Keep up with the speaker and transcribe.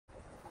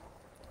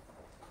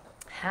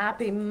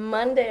Happy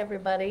Monday,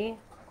 everybody.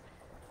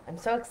 I'm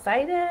so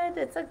excited.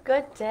 It's a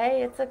good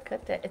day. It's a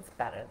good day. It's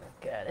better than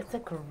good. It's a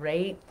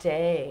great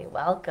day.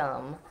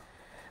 Welcome.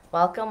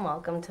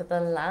 Welcome to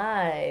the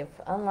live.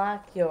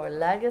 Unlock Your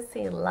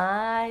Legacy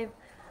live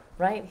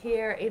right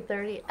here,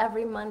 8:30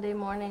 every Monday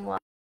morning.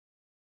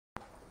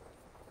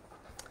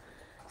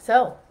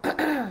 So,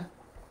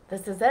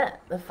 this is it,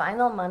 the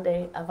final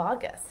Monday of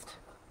August.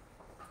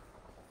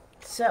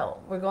 So,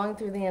 we're going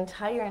through the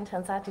entire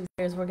intenSati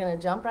series. We're going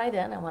to jump right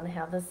in. I want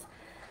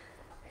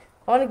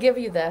to give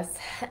you this,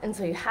 and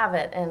so you have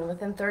it, and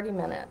within 30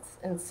 minutes.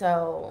 And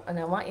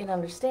I want you to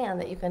understand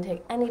that you can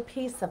take any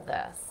piece of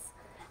this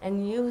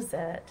and use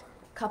it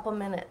a couple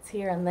minutes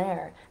here and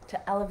there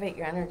to elevate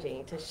your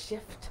energy, to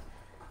shift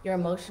your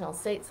emotional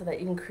state so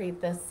that you can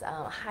create this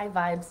high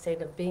vibe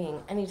state of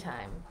being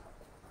anytime.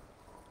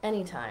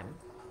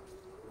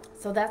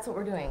 So that's what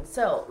we're doing.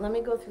 So let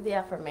me go through the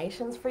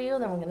affirmations for you,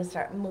 then we're going to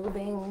start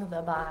moving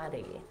the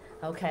body,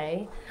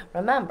 okay?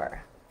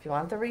 Remember, if you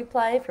want the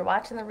replay, if you're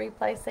watching the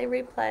replay, say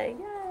replay,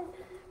 yay.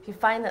 If you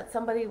find that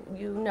somebody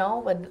you know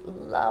would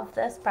love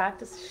this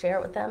practice, share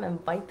it with them,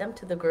 invite them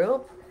to the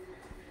group.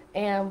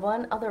 And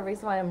one other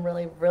reason why I'm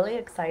really, really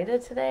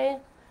excited today,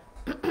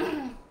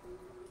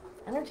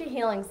 Energy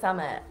Healing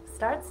Summit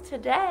starts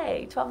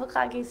today, 12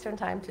 o'clock Eastern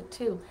Time to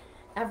 2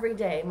 every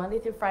day, Monday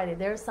through Friday.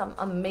 There's some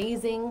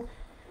amazing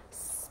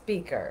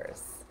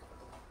speakers.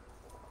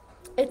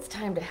 It's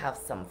time to have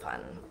some fun.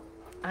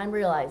 I'm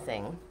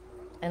realizing,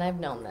 and I've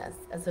known this,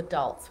 as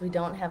adults, we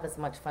don't have as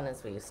much fun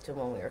as we used to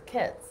when we were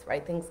kids,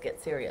 right? Things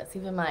get serious.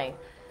 Even my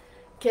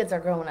kids are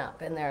growing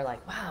up, and they're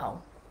like,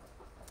 wow.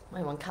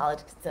 My one college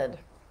kid said,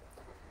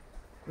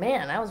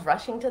 man, I was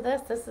rushing to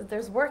this.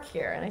 There's work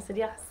here. And I said,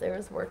 yes, there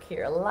is work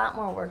here. A lot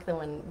more work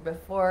than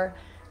before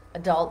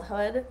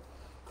adulthood.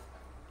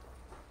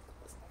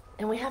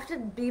 And we have to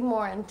be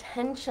more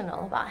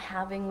intentional about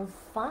having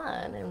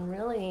fun and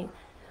really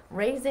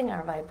raising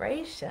our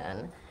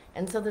vibration.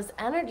 And so this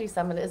energy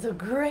summit is a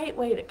great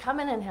way to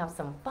come in and have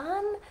some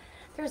fun.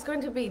 There's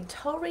going to be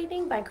toe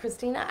reading by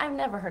Christina. I've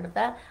never heard of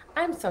that.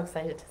 I'm so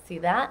excited to see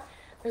that.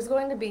 There's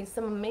going to be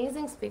some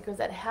amazing speakers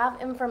that have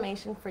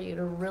information for you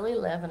to really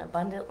live an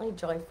abundantly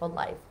joyful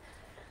life.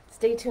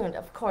 Stay tuned.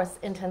 Of course,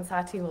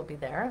 intenSati will be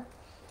there.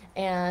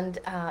 And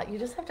you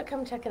just have to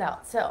come check it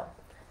out. So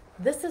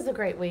this is a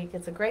great week.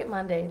 It's a great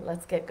Monday.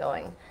 Let's get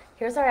going.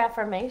 Here's our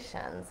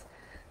affirmations.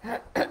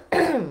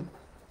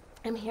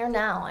 I'm here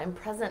now. I'm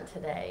present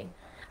today.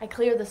 I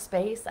clear the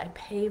space. I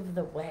pave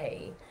the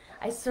way.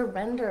 I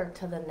surrender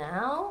to the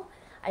now.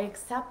 I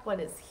accept what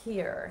is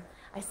here.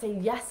 I say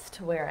yes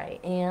to where I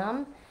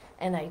am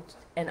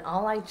and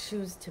all I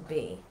choose to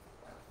be.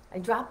 I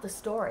drop the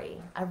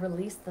story. I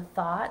release the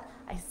thought.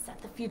 I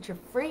set the future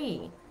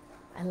free.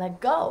 I let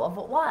go of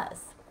what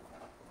was.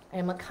 I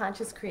am a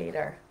conscious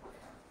creator.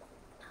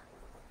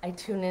 I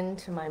tune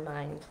into my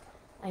mind.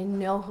 I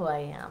know who I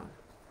am.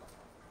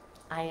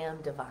 I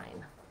am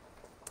divine.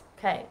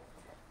 Okay,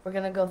 we're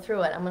going to go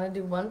through it. I'm going to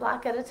do one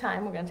block at a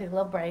time. We're going to take a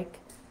little break,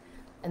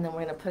 and then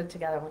we're going to put it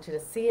together. I want you to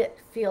see it,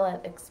 feel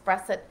it,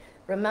 express it.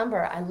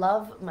 Remember, I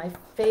love my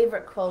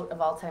favorite quote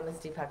of all time is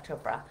Deepak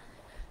Chopra.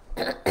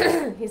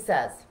 He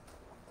says,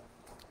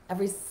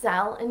 every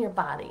cell in your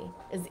body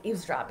is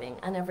eavesdropping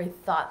on every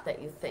thought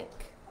that you think.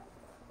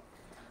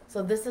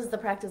 So this is the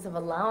practice of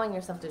allowing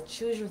yourself to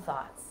choose your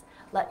thoughts.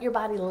 Let your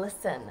body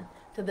listen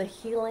to the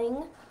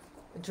healing,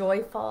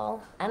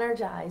 joyful,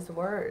 energized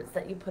words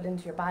that you put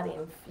into your body.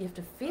 And you have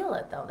to feel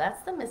it, though.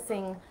 That's the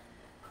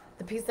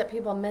piece that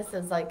people miss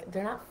is like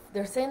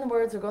they're saying the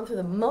words, they're going through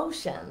the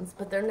motions,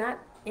 but they're not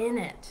in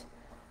it.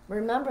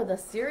 Remember, the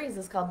series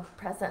is called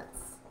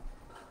Presence.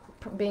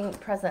 Being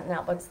present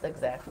now. What's the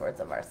exact words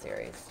of our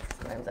series?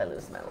 Sometimes I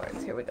lose my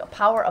words. Here we go.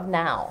 Power of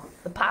now.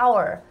 The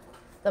power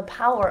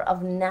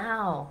of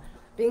now.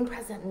 Being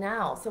present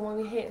now. So when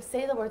we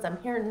say the words,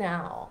 I'm here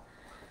now.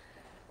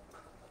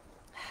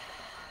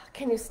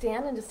 Can you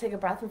stand and just take a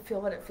breath and feel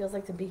what it feels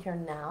like to be here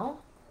now?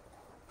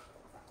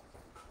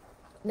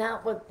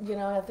 Not what,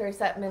 at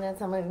 30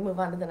 minutes, I'm going to move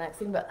on to the next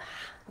thing, but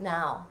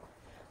now.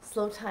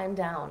 Slow time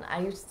down. I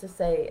used to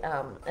say,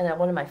 and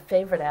one of my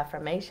favorite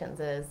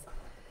affirmations is,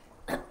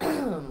 I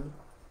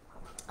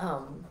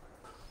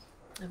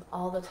have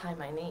all the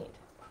time I need.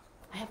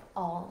 I have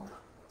all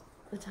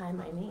the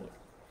time I need.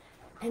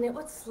 And it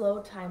would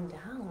slow time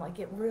down, like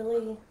it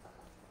really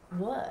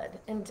would.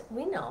 And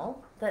we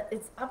know that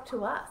it's up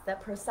to us,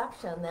 that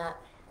perception, that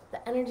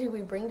the energy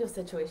we bring to a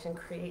situation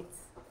creates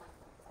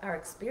our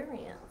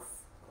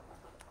experience.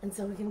 And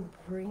so we can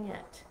bring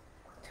it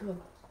to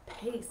a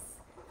pace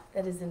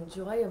that is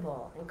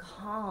enjoyable and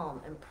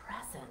calm and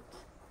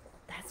present.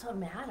 That's what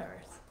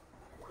matters.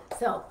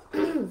 So,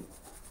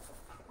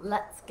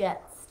 let's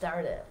get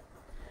started.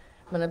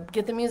 I'm going to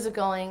get the music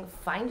going.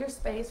 Find your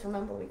space.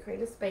 Remember, we create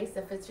a space.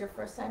 If it's your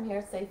first time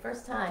here, say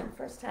first time.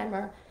 First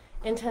timer,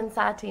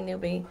 intenSati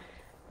newbie.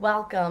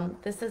 Welcome.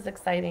 This is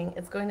exciting.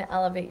 It's going to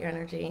elevate your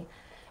energy.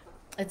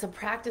 It's a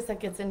practice that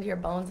gets into your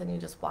bones, and you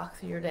just walk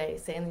through your day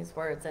saying these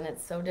words. And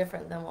it's so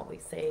different than what we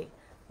say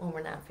when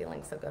we're not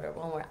feeling so good or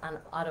when we're on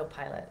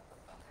autopilot.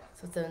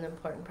 So it's an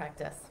important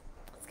practice.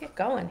 Let's get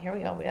going. Here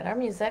we go. We got our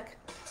music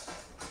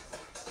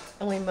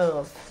and we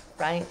move,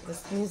 right?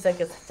 This music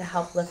is to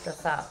help lift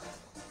us up.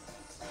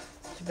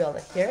 You should be able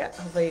to hear it.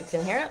 Hopefully you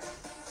can hear it.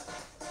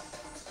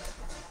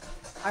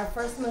 Our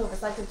first move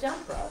is like a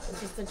jump rope.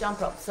 It's just a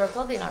jump rope.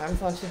 Circle the arms.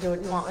 I want you to do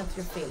what you want with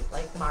your feet,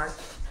 like march,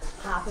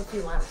 hop if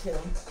you want to.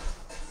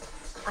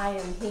 I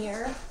am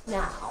here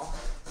now.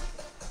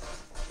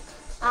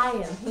 I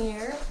am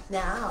here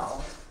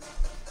now.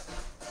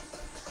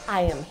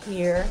 I am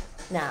here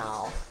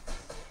now.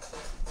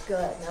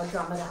 Good. Now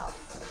drum it out.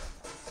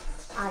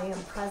 I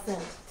am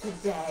present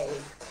today.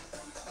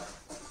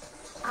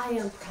 I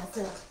am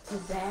present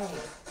today.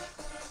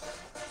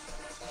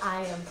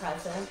 I am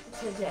present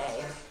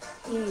today.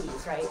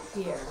 Ease right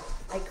here.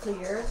 I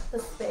clear the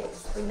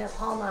space. Bring that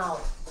palm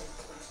out.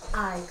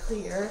 I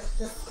clear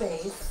the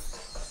space.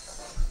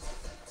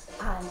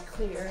 I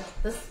clear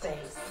the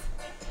space.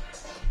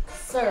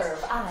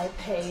 Serve. I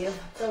pave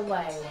the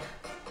way.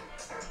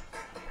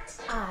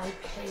 I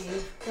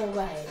pave the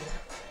way.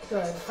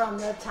 Good. From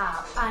the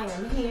top. I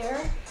am here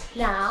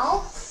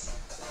now.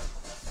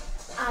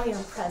 I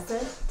am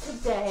present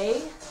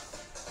today.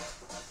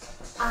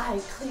 I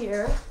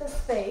clear the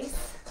space.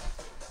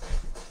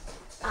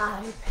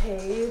 I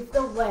pave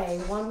the way.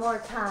 One more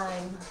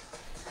time.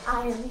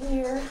 I am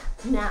here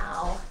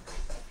now.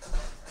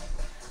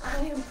 I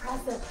am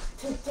present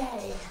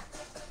today.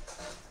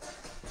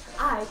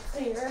 I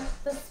clear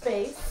the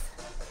space.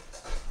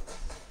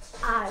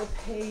 I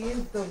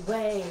pave the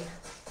way.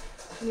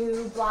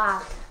 New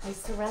block. I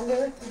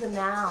surrender to the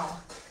now.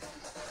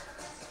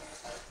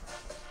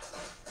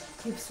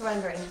 Keep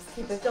surrendering. Just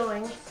keep it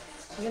going.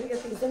 You're going to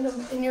get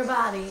these in your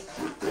body.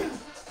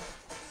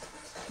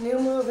 New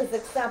move is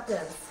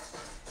acceptance.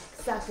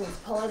 Acceptance.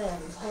 Pull it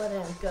in. Pull it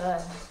in.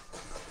 Good.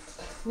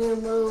 New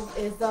move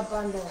is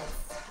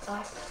abundance.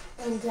 Up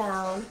and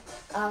down.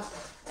 Up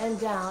and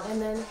down.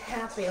 And then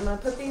happy. I'm going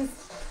to put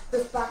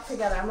this block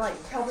together. I'm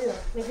like probably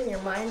like making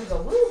your mind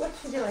go, woo,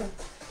 what's she doing?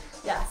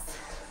 Yes.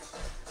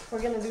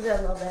 We're going to do that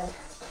a little bit.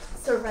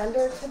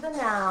 Surrender to the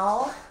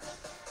now.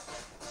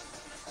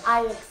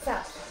 I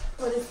accept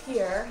what is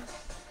here.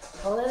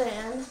 Pull it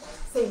in.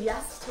 Say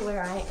yes to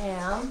where I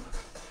am.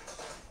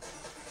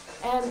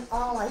 And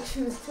all I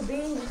choose to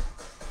be.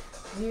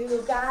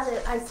 You got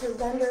it. I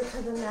surrender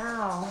to the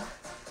now.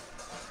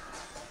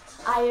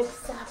 I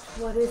accept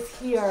what is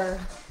here.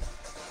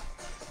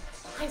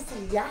 I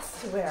say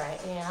yes to where I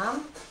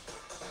am.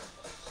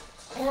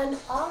 And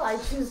all I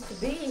choose to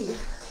be.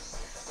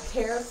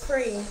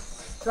 Carefree.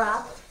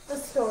 Drop the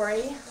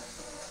story.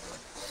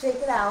 Shake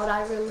it out.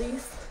 I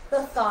release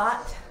the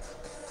thought.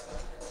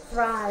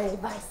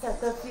 Thrive. I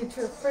set the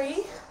future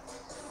free.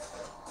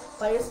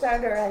 By a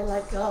starter, I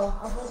let go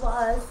of what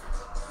was.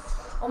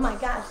 Oh my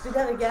gosh, do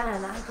that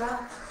again. I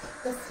drop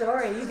the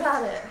story. You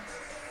got it.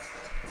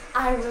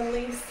 I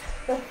release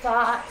the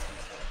thought.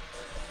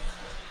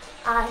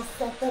 I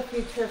set the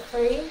future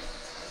free.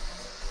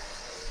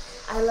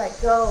 I let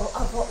go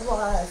of what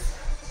was.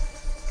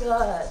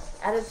 Good.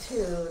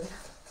 Attitude.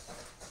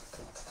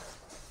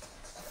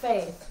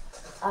 Faith.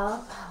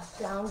 Up, up,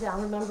 down,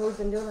 down. Remember, we've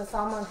been doing this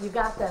all month. You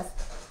got this.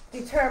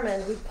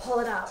 Determined. We pull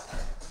it up.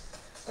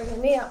 Bring a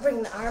knee up,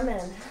 bring the arm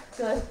in.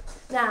 Good.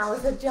 Now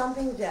is a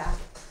jumping jack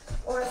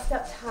or a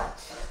step touch.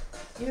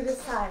 You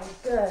decide.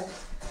 Good.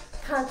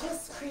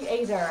 Conscious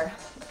creator.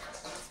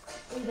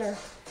 Conscious creator.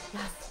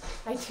 Yes.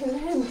 I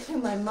tune into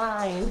my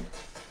mind.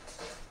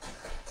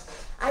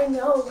 I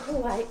know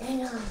who I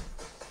am.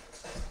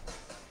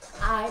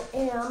 I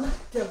am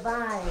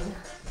divine.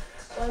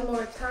 One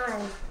more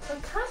time. The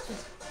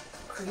conscious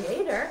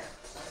creator.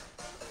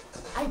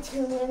 I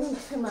tune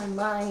into my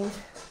mind.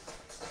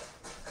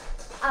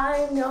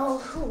 I know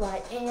who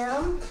I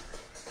am.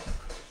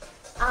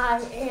 I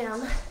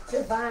am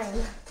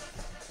divine.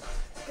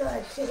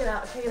 Good. Shake it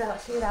out, shake it out,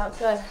 shake it out.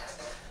 Good.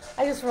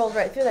 I just rolled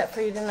right through that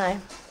for you, didn't I?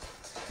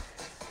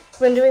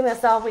 Been doing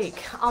this all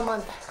week, all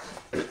month.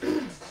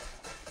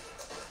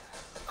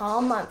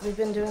 All month we've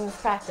been doing this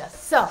practice.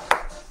 So,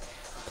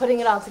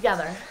 putting it all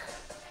together.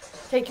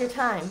 Take your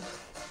time.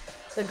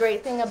 The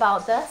great thing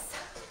about this,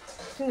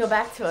 you can go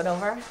back to it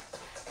over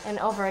and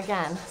over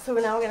again. So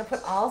now we're going to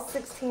put all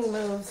 16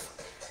 moves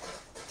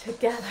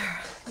together.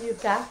 You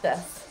got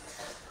this.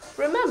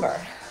 Remember,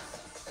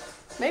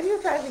 maybe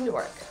you're driving to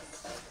work.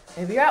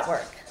 Maybe you're at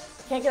work.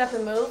 Can't get up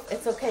and move.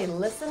 It's okay.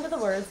 Listen to the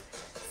words.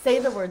 Say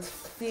the words.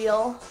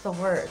 Feel the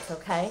words,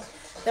 okay?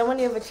 Then when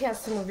you have a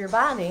chance to move your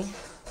body,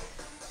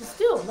 just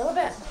do a little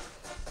bit.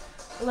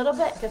 A little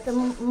bit. Get the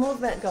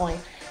movement going.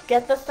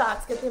 Get the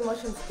thoughts, get the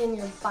emotions in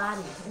your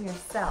body, in your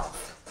cells,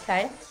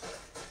 okay?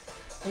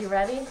 Are you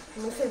ready?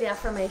 I'm gonna say the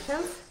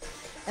affirmations,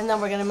 and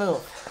then we're gonna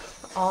move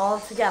all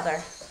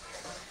together.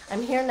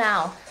 I'm here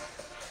now.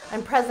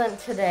 I'm present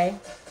today.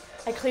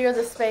 I clear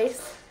the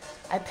space.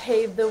 I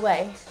pave the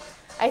way.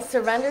 I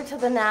surrender to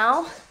the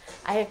now.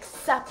 I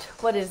accept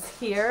what is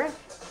here.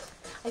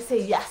 I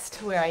say yes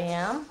to where I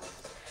am.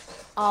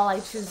 All I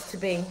choose to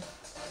be.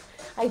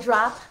 I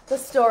drop the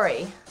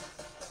story.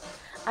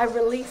 I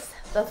release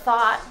the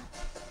thought.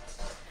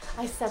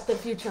 I set the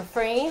future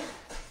free.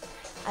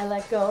 I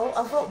let go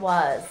of what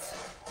was.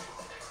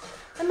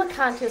 I'm a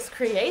conscious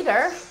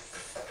creator.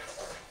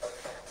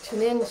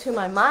 Tune into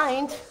my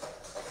mind.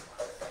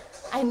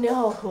 I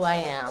know who I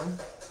am.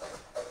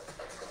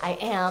 I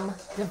am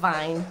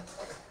divine.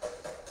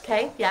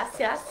 Okay, yes,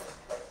 yes,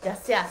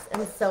 yes, yes,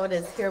 and so it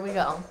is. Here we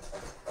go.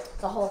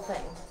 The whole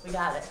thing, we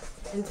got it.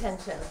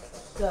 Intention,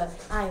 good.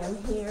 I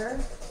am here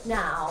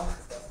now.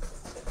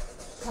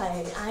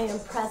 Play, I am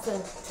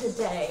present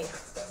today.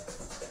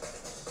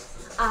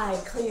 I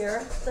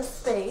clear the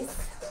space.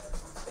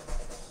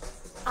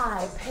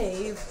 I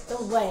pave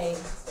the way.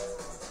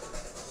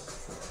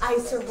 I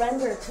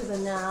surrender to the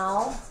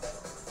now.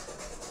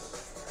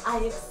 I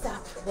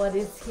accept what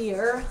is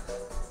here.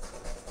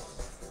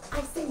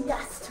 I say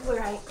yes to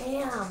where I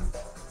am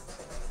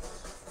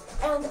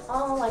and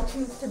all I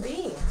choose to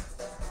be.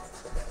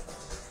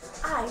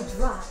 I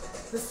drop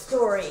the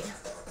story.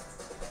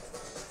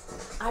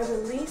 I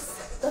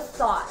release the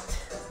thought.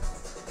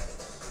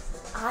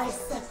 I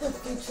set the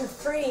future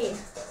free.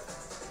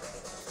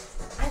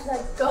 I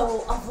let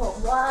go of what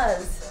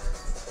was.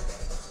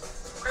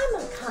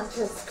 I'm a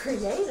conscious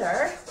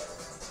creator.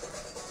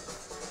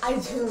 I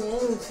tune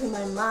into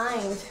my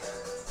mind.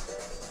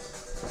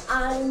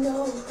 I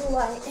know who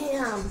I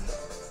am.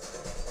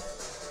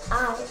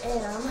 I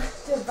am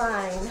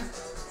divine.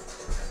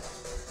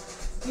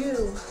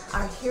 You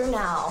are here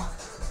now.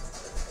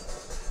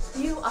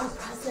 You are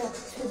present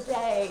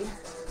today.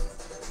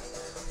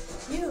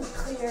 You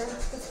clear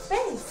the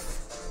space.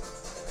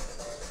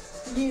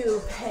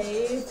 You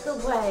pave the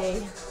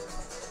way.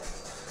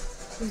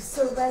 You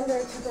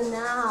surrender to the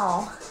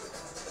now.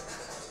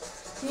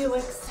 You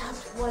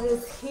accept what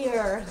is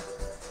here.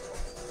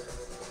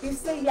 You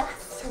say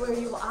yes to where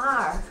you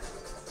are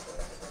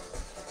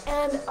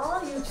and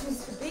all you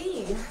choose to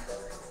be.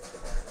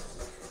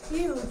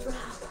 You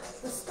drop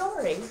the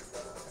story.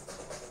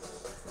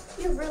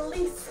 You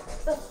release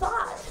the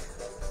thought.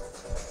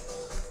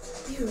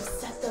 You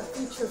set the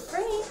future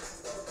free.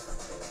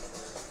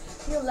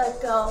 You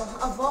let go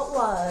of what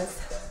was.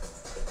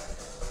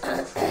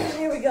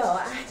 Here we go.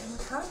 I'm a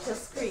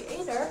conscious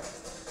creator.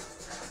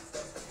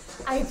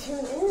 I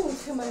tune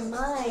into my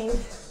mind.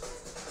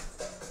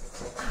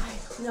 I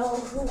know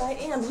who I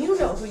am. You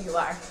know who you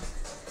are.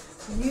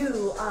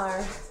 You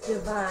are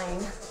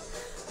divine.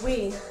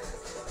 We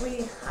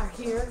are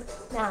here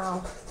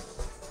now.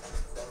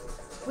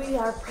 We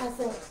are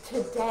present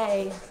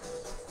today.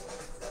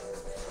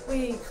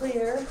 We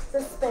clear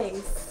the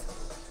space.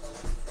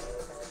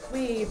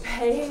 We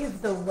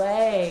pave the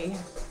way.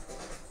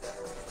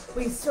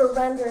 We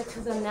surrender to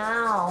the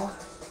now.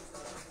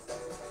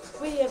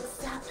 We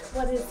accept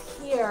what is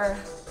here.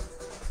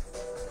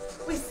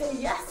 We say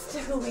yes to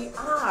who we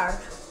are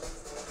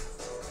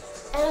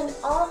and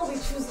all we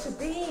choose to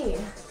be.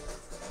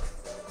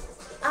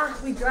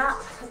 We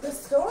drop the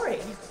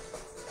story.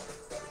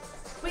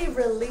 We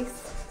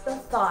release the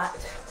thought.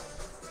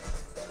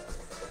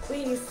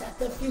 We set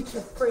the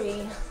future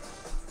free.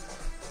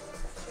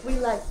 We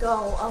let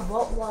go of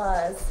what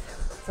was.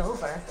 It's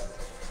over.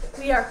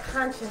 We are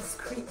conscious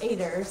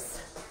creators.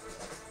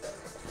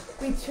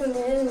 We tune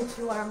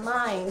into our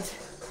mind.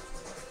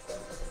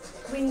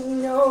 We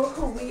know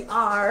who we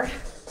are.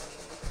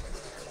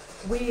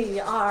 We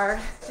are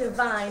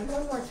divine.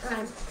 One more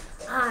time.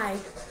 I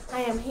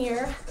am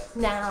here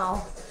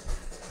now.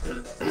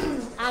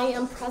 I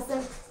am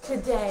present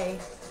today.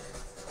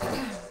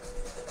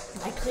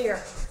 I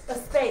clear the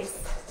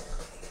space.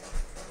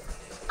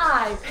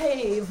 I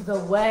pave the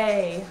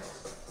way.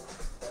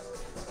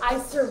 I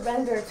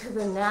surrender to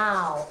the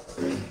now.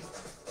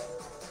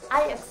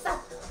 I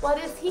accept what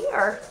is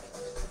here.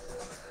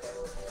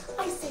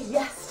 I say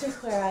yes to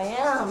where I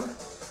am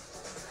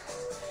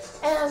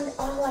and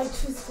all I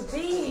choose to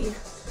be.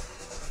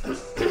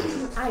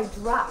 I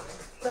drop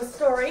the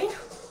story.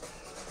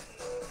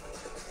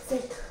 Say,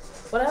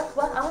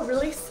 what? I'll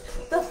release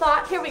the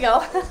thought. Here we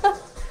go.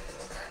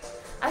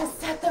 I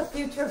set the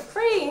future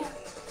free.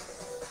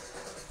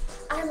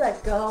 I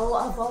let go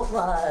of what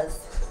was.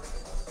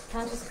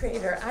 Conscious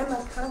creator. I'm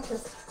a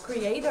conscious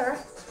creator.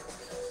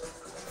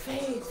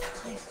 Faith.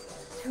 I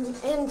tune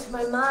into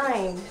my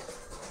mind.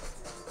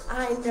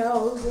 I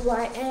know who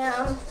I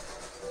am.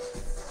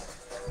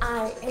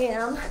 I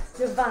am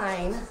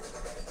divine.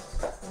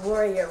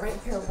 Warrior, right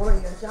here,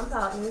 warrior. Jump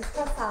out, knees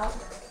press out.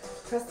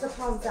 Press the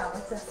palms out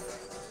like this.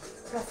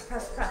 Press,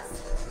 press, press.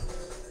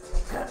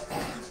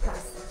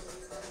 Press.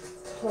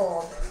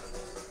 Hold.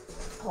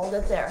 Hold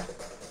it there.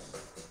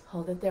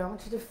 Hold it there. I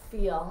want you to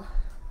feel.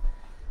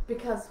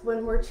 Because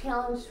when we're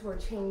challenged, we're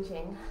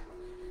changing.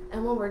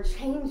 And when we're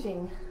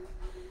changing,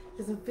 it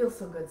doesn't feel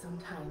so good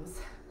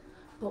sometimes.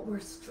 But we're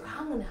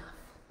strong enough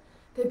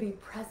to be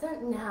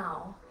present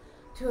now,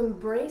 to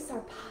embrace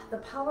the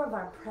power of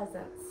our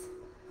presence.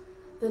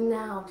 The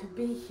now, to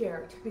be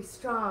here, to be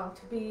strong,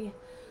 to be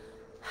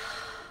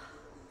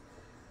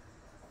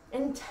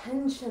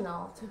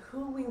intentional to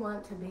who we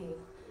want to be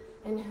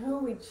and who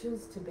we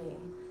choose to be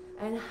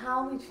and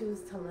how we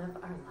choose to live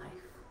our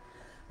life.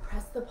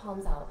 press the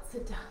palms out.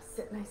 Sit down,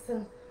 sit nice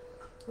and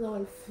low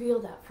and feel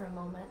that for a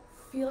moment.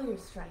 Feel your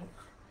strength.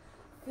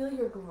 Feel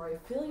your glory.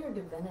 Feel your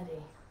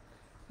divinity.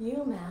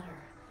 You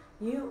matter.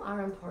 You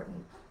are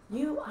important.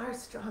 You are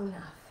strong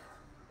enough.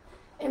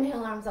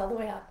 Inhale, arms all the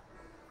way up.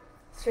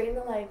 Straighten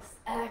the legs.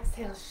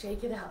 Exhale,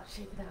 shake it out,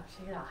 shake it out,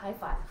 shake it out. High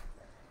five.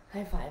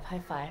 High five,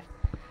 high five.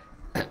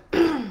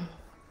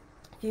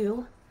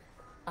 You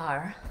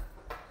are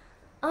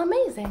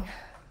amazing.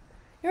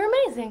 You're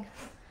amazing.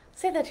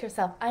 Say that to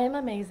yourself. I am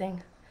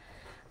amazing.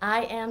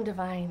 I am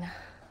divine.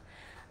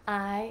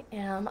 I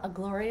am a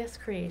glorious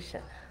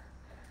creation.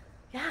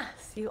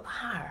 Yes, you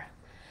are.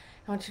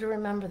 I want you to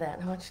remember that.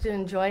 I want you to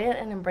enjoy it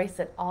and embrace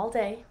it all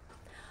day,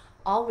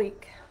 all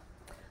week.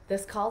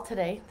 This call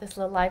today, this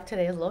little live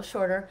today is a little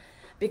shorter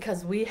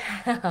because we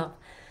have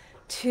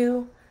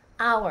 2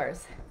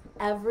 hours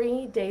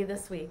every day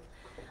this week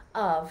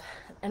of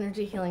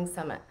Energy Healing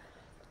Summit.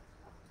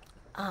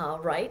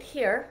 Right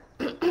here.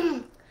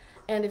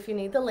 And if you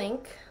need the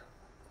link,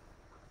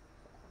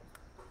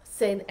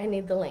 say I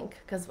need the link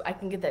because I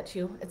can get that to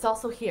you. It's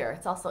also here.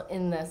 It's also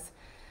in this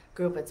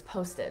group. It's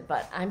posted,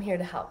 but I'm here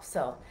to help.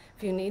 So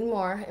if you need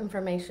more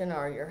information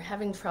or you're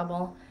having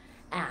trouble,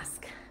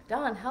 ask.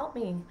 Dawn, help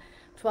me.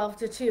 12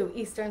 to 2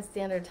 Eastern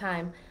Standard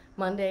Time,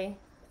 Monday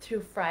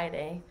through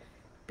Friday.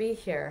 Be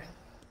here.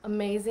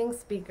 Amazing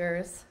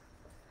speakers.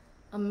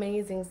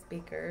 Amazing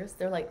speakers.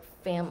 They're like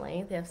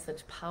family. They have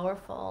such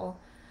powerful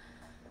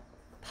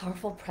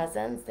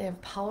presence. They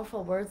have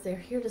powerful words. They're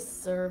here to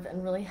serve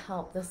and really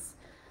help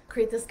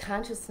create this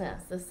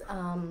consciousness, this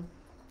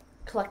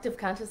collective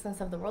consciousness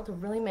of the world to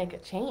really make a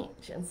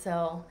change. And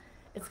so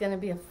it's going to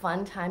be a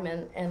fun time,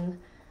 and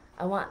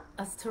I want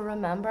us to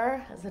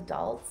remember as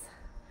adults,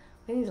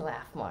 we need to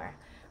laugh more.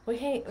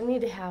 We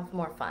need to have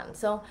more fun.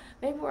 So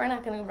maybe we're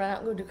not going to run out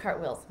and go do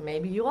cartwheels.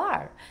 Maybe you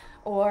are.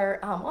 Or,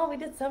 we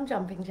did some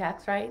jumping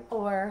jacks, right?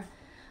 Or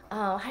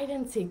hide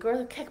and seek, or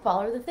the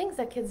kickball, or the things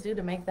that kids do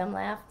to make them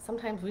laugh.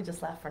 Sometimes we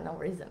just laugh for no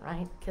reason,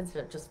 right? Kids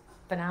are just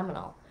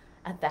phenomenal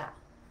at that.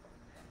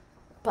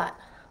 But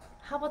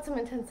how about some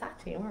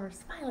intenSati? Where we're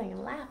smiling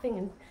and laughing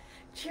and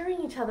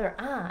cheering each other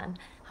on.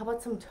 How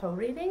about some toe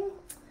reading?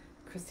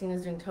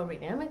 Christina's doing toe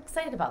reading. I'm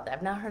excited about that.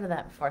 I've not heard of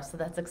that before, so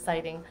that's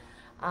exciting.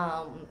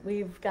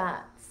 We've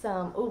got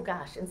some,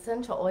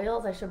 essential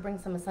oils. I should bring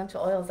some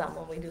essential oils out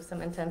when we do some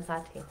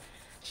intenSati.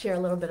 Share a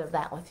little bit of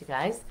that with you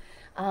guys.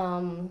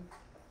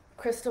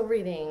 Crystal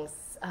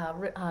readings,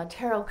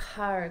 tarot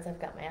cards.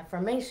 I've got my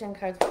affirmation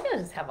cards. We're going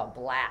to just have a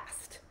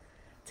blast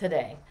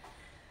today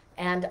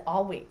and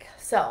all week.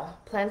 So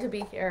plan to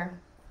be here.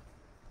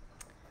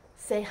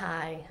 Say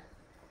hi.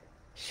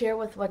 Share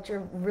with what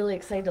you're really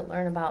excited to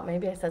learn about.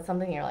 Maybe I said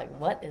something and you're like,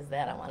 what is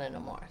that? I want to know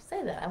more.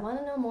 Say that. I want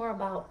to know more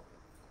about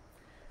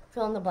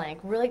fill in the blank.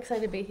 Really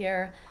excited to be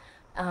here,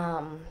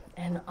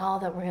 and all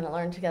that we're going to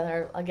learn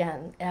together.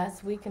 Again,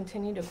 as we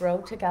continue to grow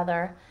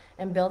together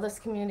and build this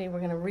community, we're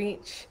going to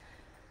reach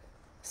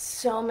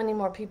so many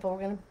more people. We're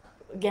going to,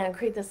 again,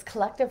 create this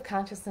collective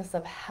consciousness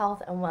of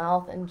health and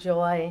wealth and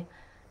joy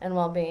and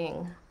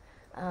well-being,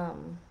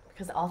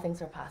 because all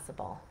things are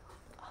possible.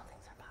 All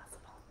things are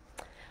possible.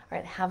 All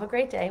right, have a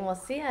great day, and we'll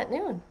see you at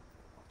noon.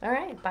 All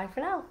right, bye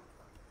for now.